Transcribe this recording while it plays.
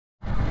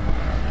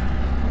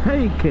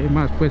Hey, qué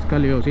más pues,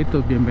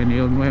 calidositos,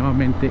 bienvenidos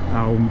nuevamente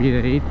a un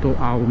videito,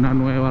 a una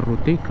nueva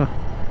rutica.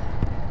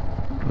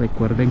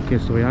 Recuerden que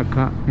estoy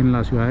acá en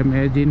la ciudad de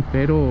Medellín,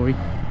 pero hoy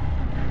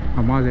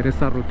vamos a hacer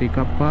esta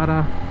rutica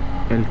para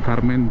el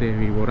Carmen de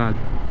Viboral,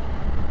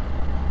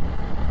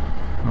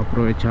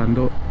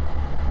 aprovechando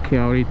que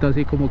ahorita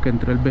así como que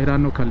entró el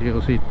verano,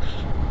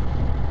 calidositos,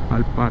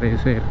 al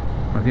parecer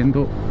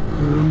haciendo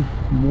un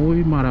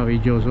muy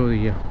maravilloso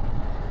día.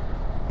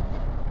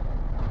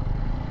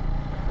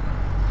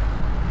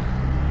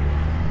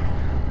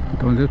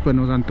 Entonces pues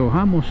nos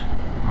antojamos,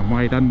 vamos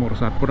a ir a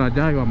almorzar por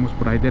allá y vamos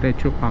por ahí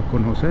derecho a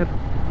conocer.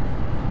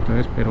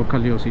 Entonces espero,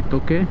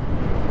 calidosito, que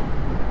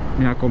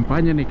me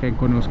acompañen y que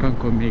conozcan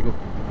conmigo.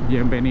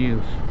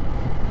 Bienvenidos.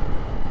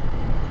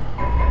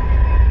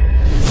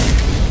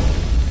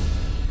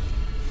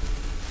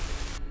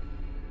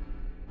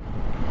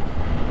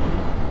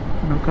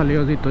 Bueno,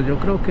 calidositos, yo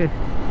creo que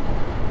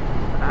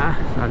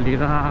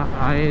salir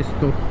a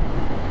esto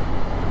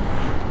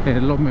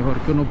es lo mejor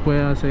que uno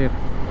puede hacer.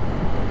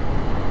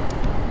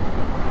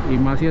 Y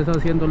más si es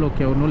haciendo lo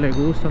que a uno le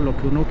gusta, lo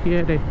que uno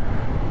quiere,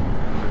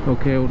 lo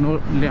que a uno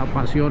le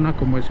apasiona,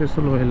 como es esto,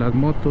 lo de las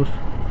motos.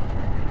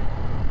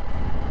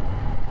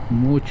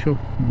 Mucho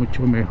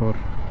mejor.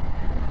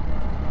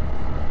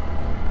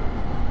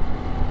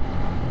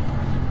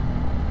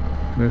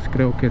 Entonces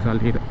creo que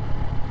salir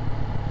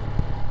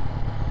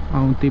a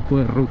un tipo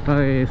de ruta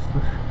de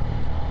estas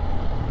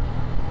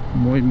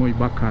muy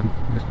bacano,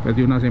 después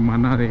de una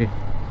semana de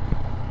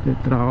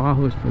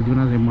trabajo, después de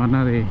una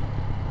semana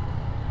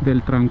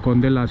del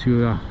trancón de la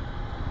ciudad.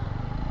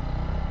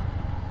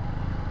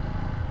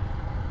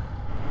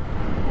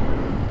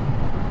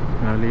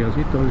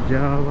 Aliositos,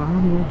 ya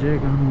vamos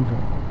llegando.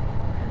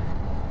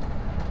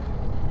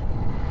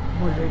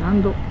 Vamos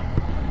llegando.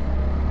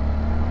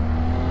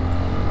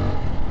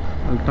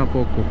 Falta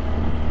poco.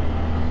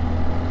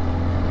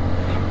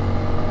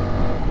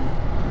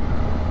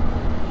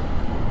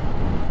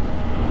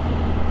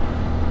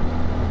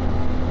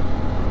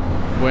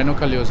 Bueno,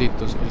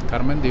 caliositos, el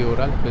Carmen de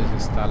Viboral pues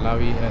está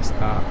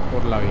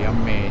por la vía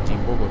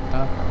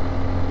Medellín-Bogotá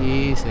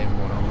y se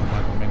demora uno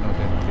más o menos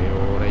entre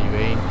hora y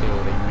 20,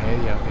 hora y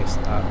media.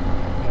 Está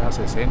a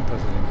 60-61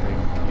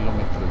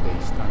 kilómetros de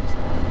distancia,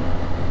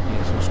 y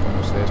esos, como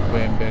ustedes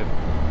pueden ver,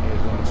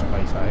 los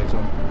paisajes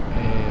son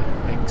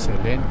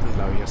excelentes,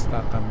 la vía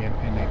está también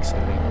en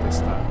excelente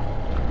estado.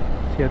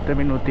 7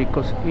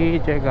 minuticos y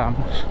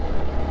llegamos.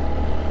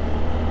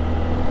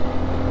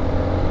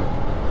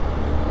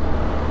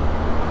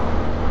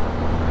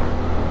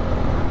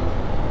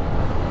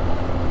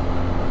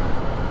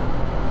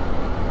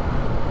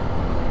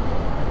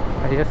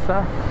 Ahí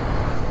está.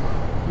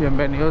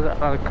 Bienvenidos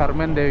al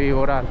Carmen de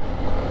Viboral.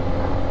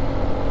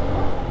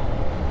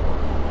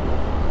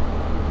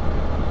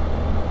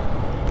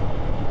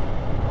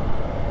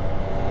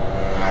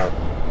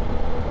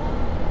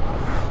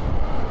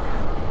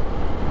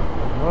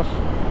 Vamos.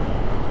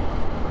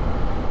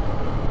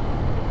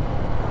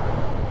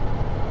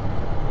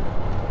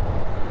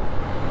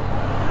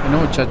 Bueno,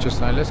 muchachos,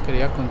 también les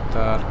quería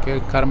contar que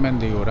el Carmen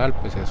de Viboral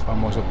pues es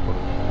famoso por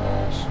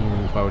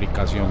su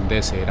fabricación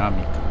de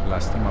cerámica.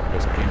 Lástima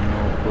pues que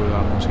no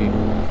podamos ir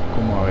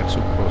como a ver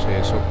su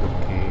proceso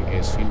porque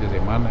es fin de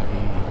semana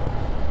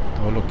y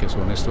todo lo que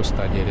son estos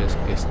talleres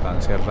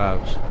están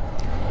cerrados.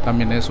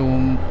 También es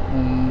un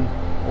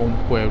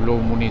pueblo,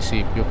 un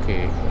municipio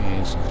que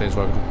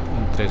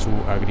entre su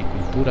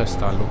agricultura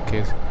está lo que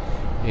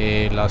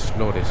es las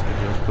flores.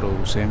 Ellos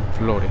producen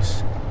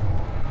flores.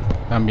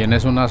 También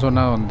es una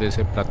zona donde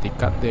se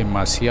practica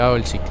demasiado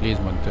el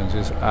ciclismo,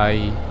 entonces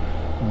hay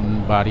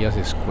varias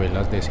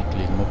escuelas de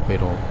ciclismo,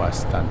 pero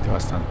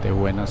bastante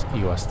buenas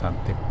y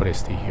bastante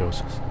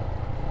prestigiosas.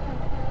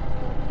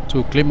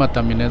 Su clima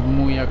también es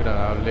muy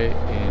agradable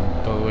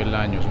en todo el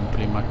año, es un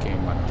clima que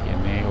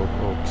mantiene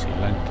o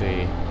oscila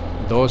entre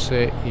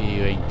 12 y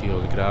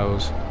 22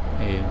 grados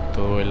en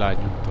todo el año,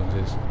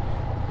 entonces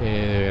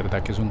de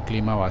verdad que es un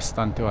clima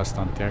bastante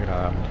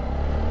agradable.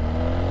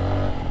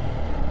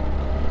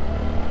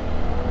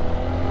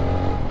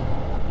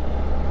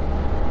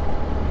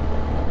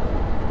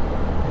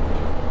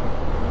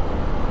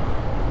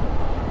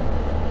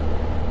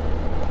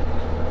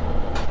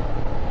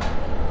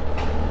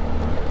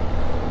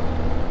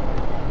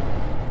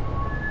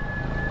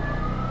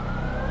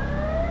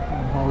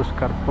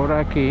 Buscar por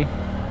aquí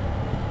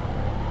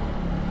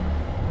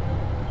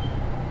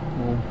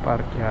un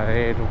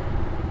parqueadero.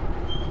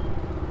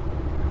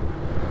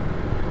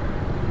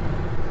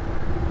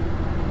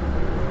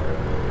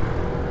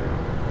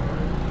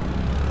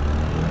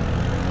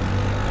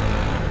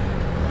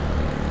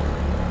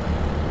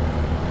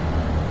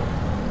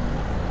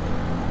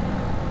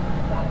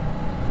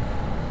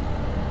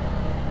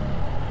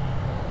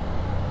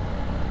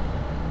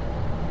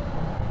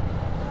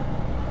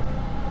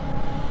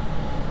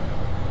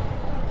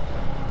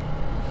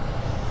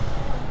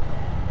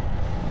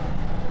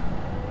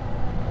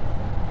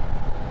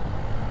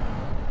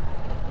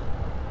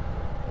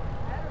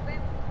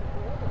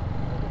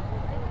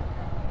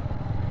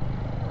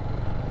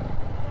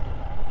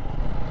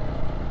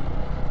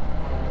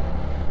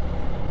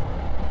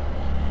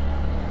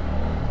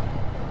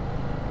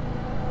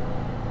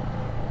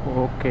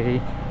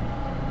 Ok.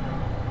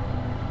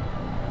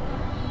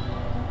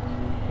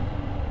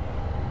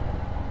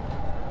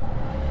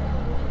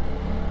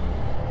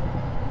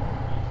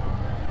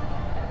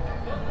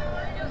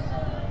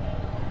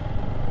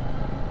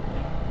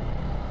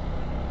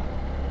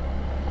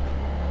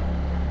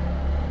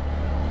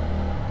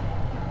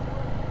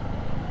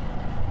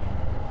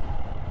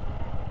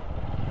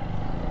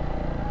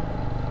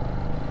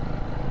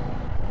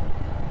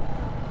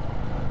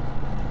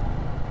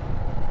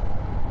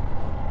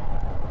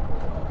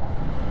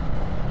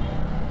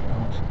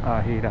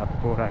 A girar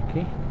por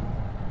aquí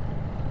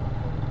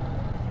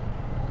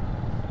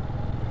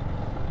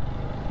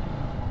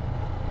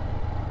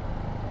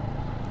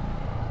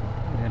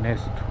en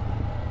esto.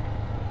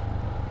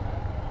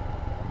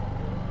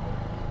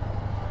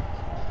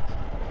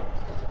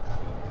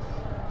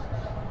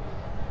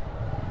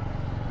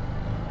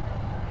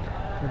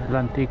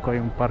 Atlántico hay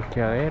un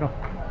parqueadero.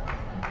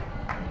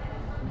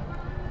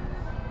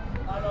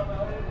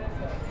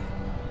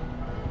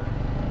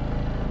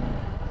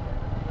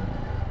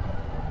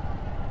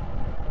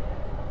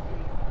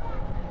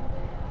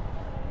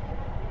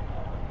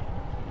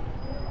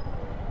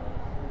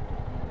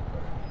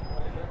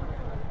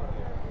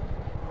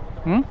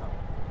 ¿Mm?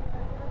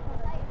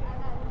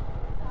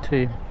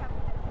 Sí,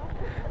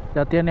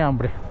 ya tiene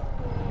hambre.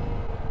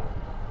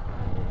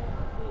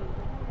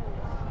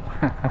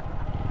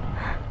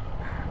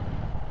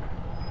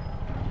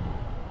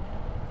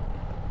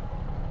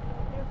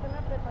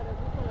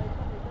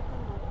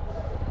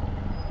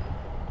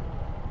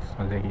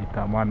 Entonces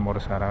vamos a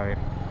almorzar a ver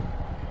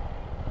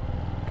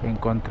qué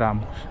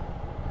encontramos.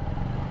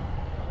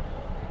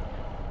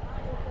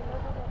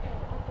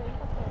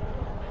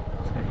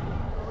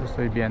 Sí, lo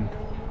estoy viendo.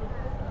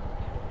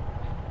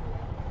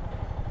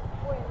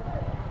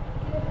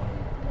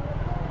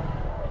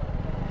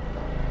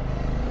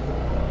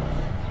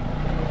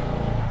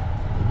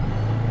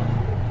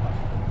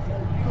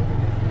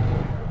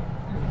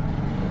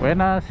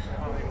 Buenas.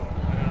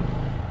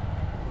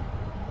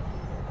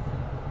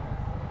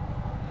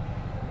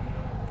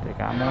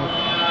 Llegamos.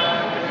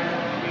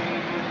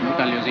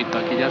 Galeosito,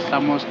 aquí ya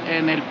estamos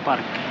en el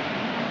parque.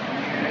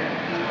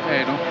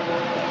 Pero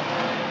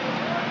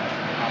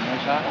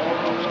vamos a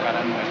buscar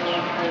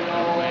almuerzo.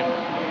 Bueno.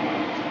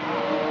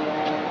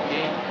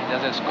 Y ella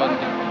se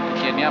esconde.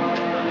 Tiene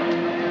hambre.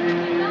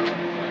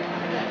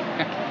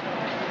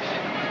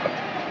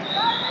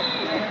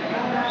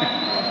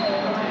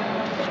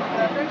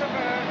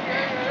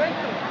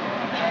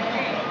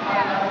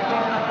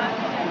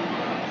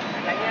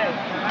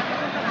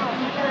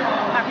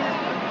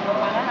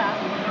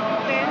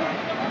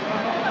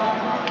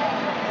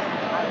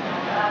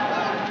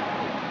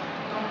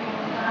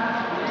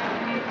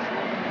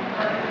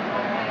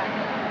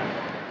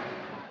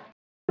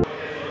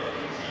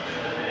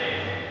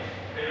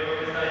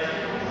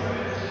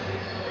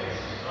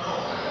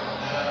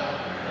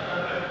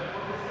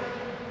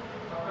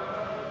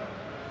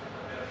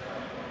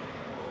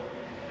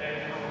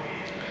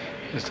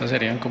 Estas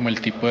serían como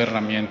el tipo de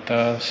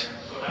herramientas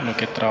con lo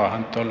que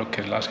trabajan todo lo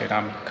que es la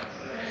cerámica.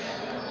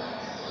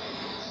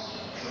 Entonces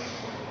apareció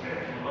este otro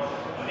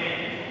problema.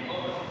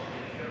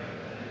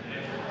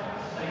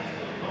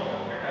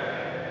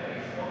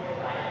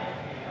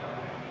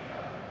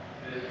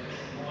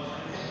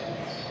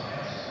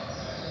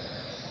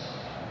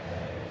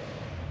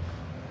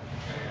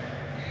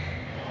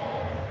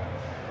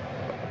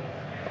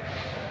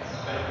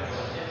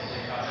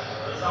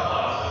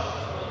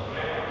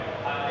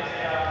 Antes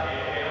era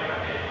una tema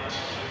para el tema del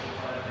divorcio.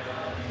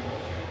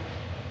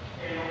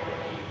 El hombre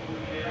que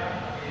incluyera,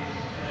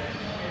 tener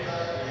en cuenta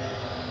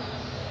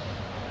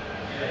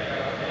digamos,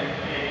 de la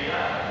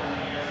infidelidad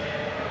podría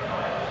ser tratado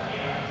de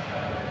manera fiscal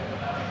apareciera su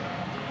sospecho.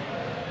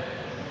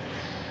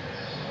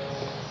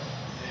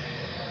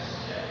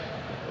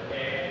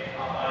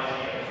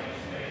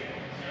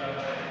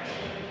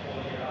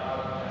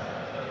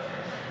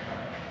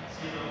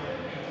 Si la mujer podía hacer las declaraciones. Si el hombre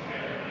incurriera de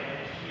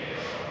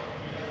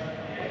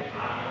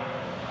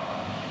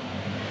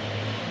manera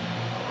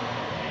infiel,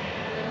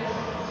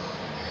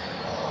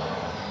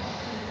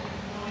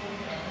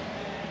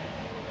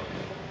 haría otro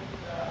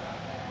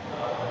trabajo.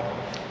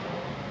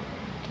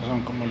 Estos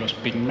son como los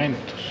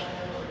pigmentos.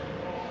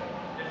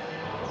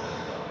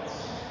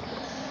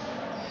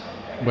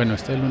 Bueno,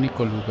 este es el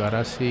único lugar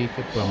así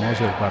que podemos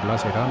observar la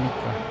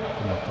cerámica,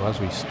 como toda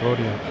su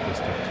historia, que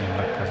está aquí en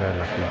la Casa de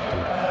la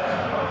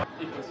Cultura.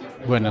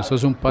 Bueno, esto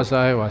es un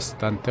pasaje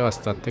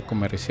bastante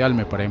comercial,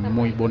 me parece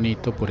muy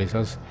bonito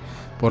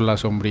por las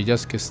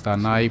sombrillas que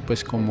están ahí,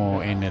 pues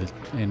como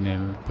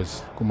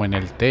pues como en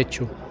el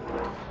techo.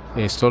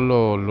 Esto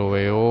lo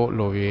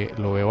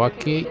veo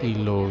aquí y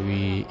lo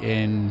vi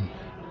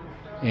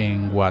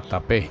en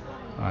Guatapé,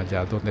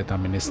 allá donde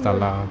también está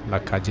la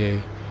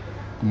calle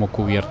como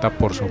cubierta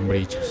por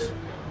sombrillas.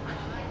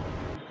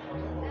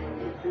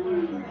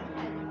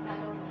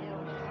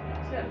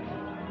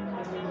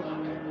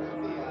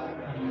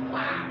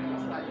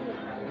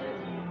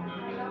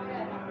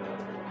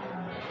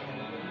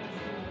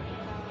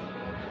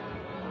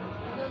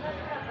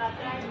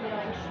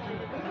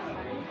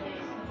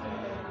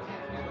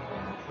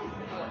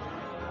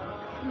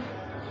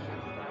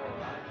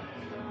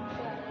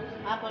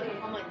 Ah, porque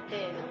como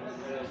entero.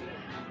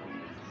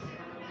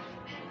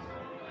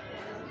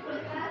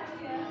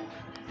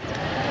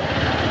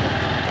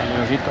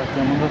 Necesito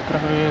que mundo otra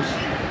vez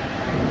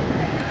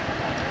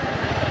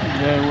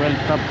de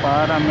vuelta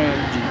para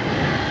Medellín.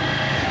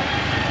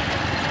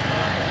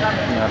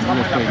 Ya se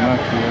les pedimos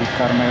aquí el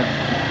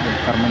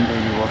Carmen de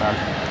Viboral.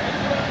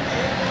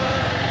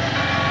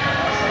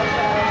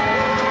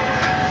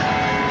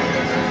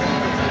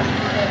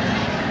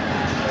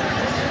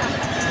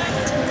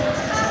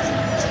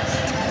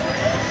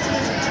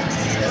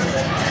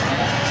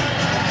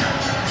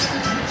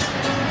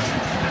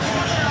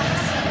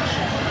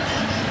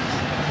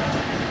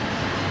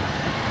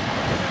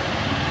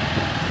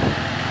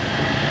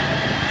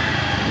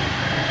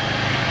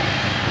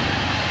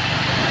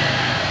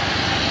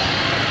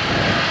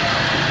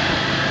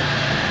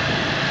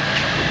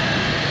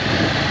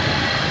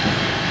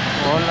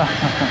 Hola.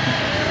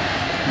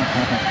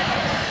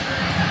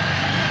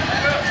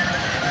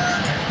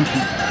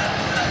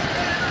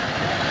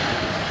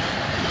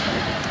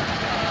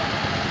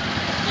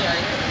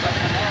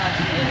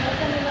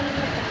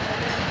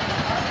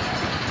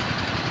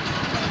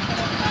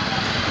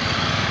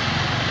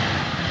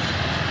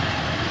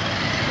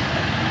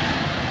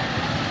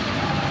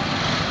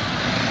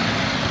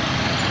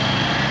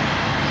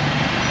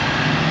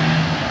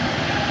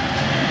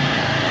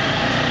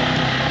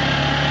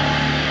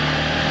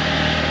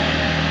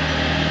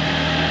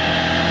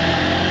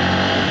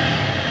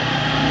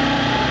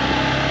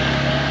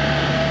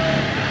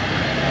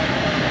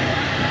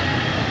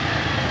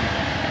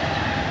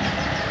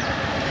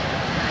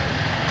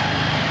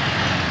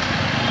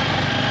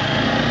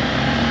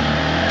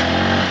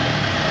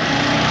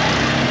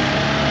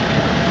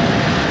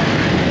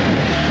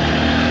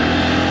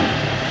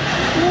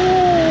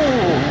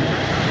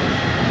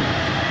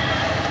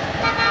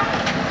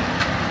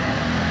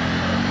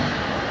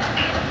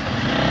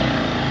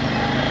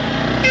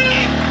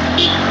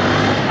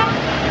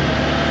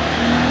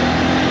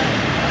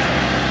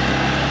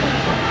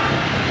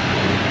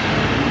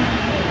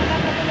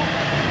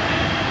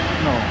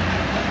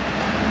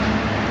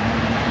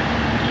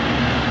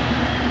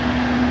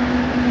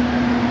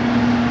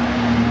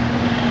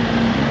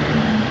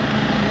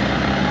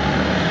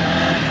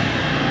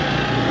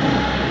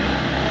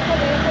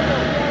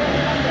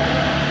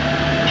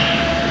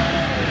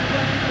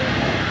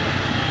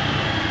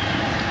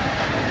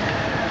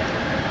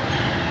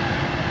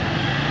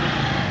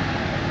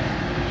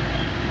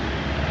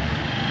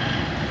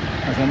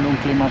 Haciendo un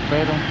clima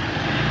pero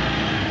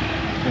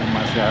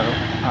demasiado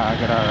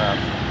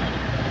agradable.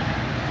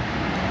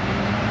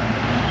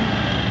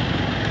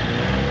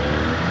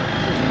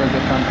 Después de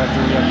tanta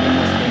lluvia que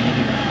hemos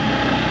tenido.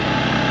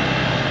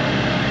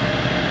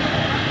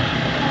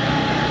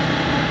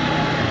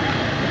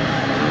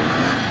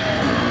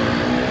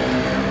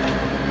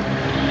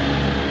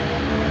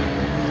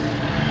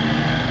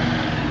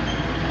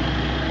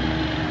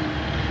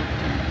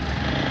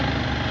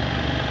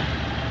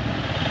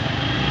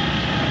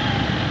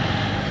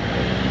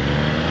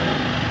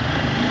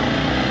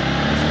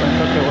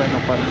 Que bueno,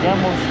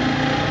 parqueamos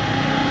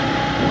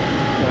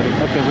y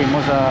ahorita que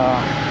fuimos a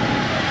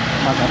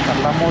sacar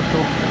la moto,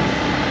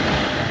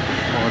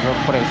 oh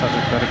sorpresa, se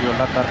perdió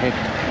la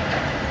tarjeta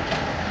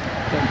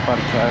del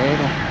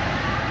parqueadero,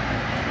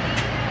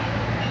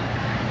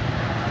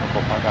 tocó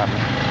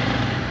pagarla,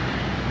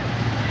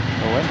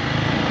 pero bueno,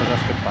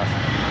 cosas que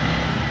pasan.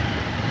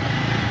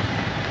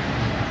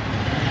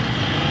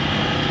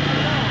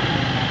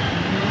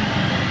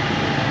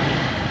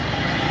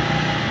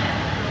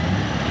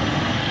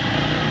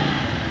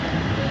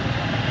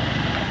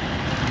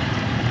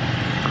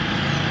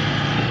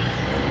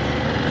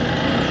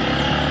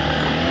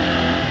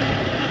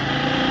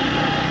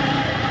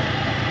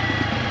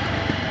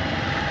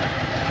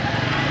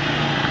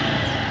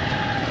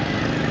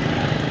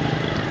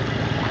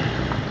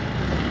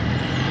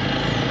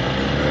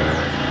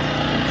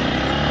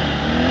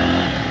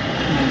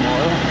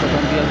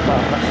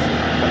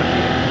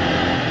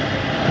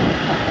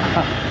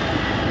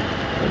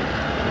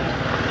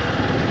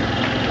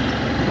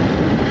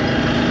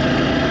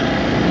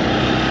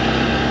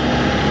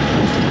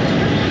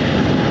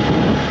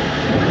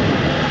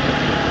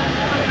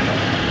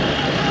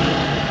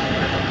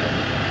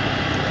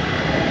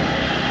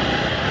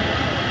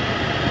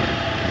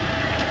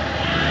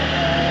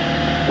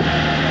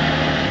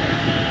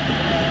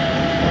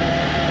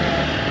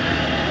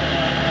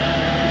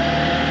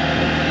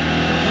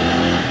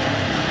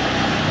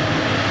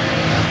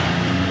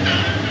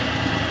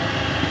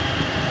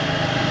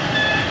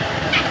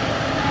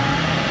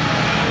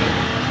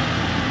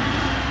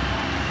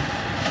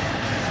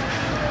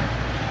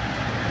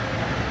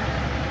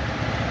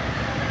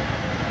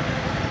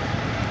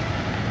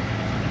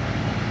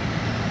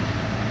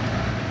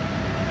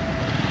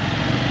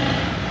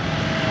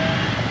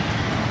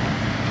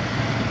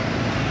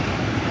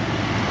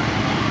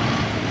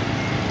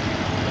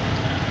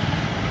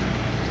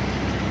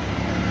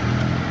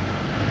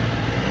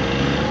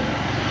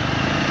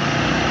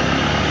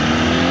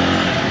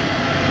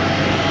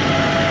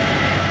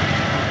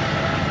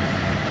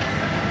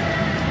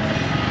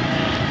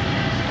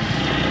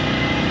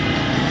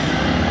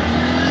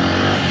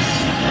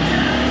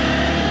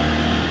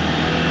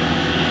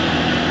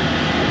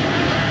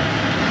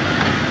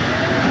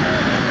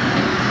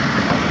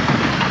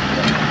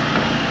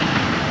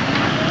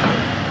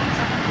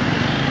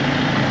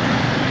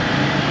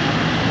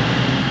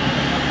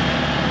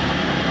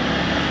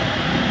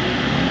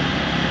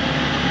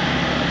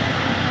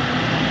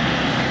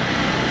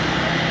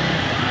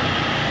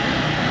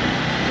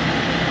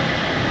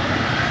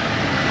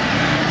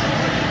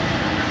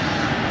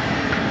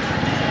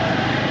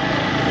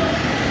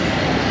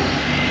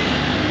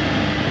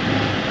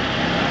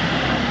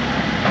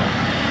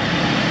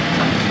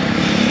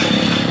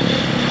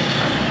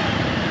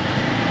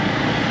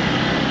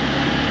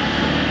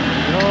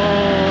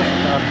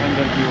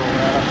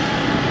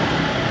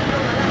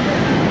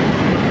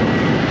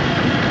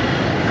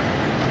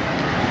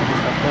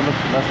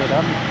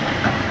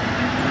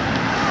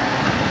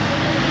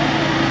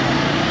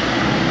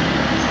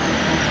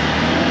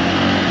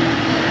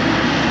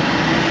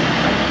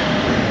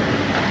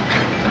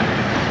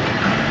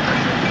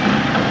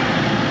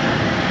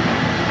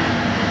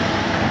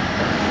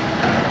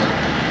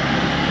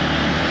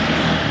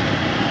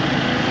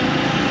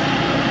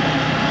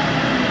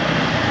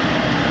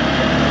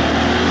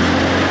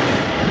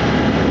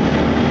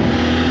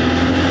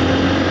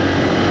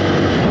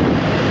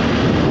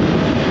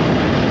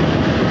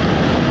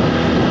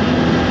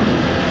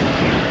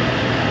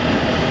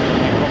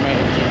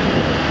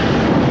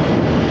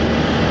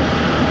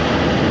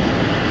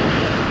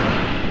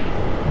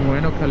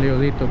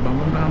 Salioditos,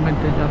 vamos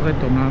nuevamente ya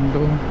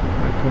retornando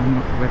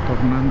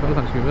a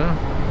la ciudad.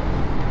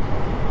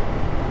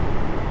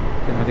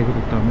 Ya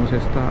disfrutamos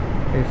esta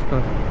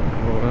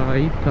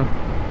rodadita,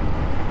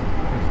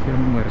 este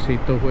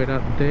almuercito fuera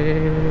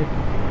de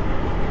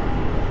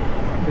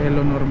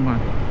lo normal.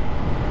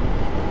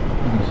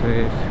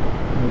 Entonces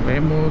nos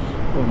vemos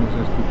o nos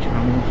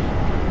escuchamos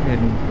en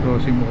un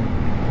próximo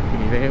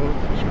video.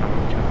 Chao.